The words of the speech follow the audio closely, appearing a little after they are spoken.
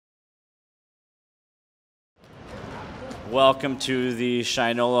Welcome to the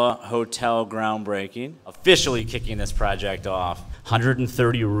Shinola Hotel groundbreaking. Officially kicking this project off.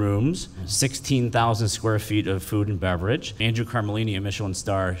 130 rooms, 16,000 square feet of food and beverage. Andrew Carmelini, a Michelin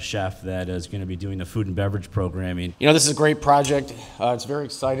star chef that is going to be doing the food and beverage programming. You know, this is a great project. It's very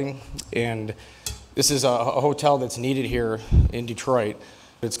exciting, and this is a hotel that's needed here in Detroit.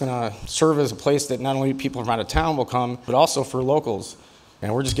 It's going to serve as a place that not only people from out of town will come, but also for locals.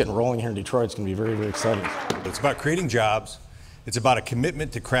 And we're just getting rolling here in Detroit. It's going to be very, very exciting. It's about creating jobs. It's about a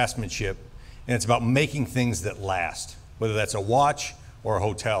commitment to craftsmanship, and it's about making things that last, whether that's a watch or a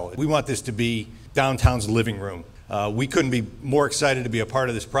hotel. We want this to be downtown's living room. We couldn't be more excited to be a part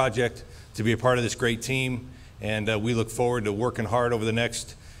of this project, to be a part of this great team, and we look forward to working hard over the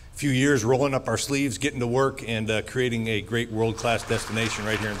next few years, rolling up our sleeves, getting to work, and creating a great world-class destination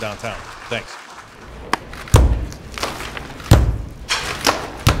right here in downtown. Thanks.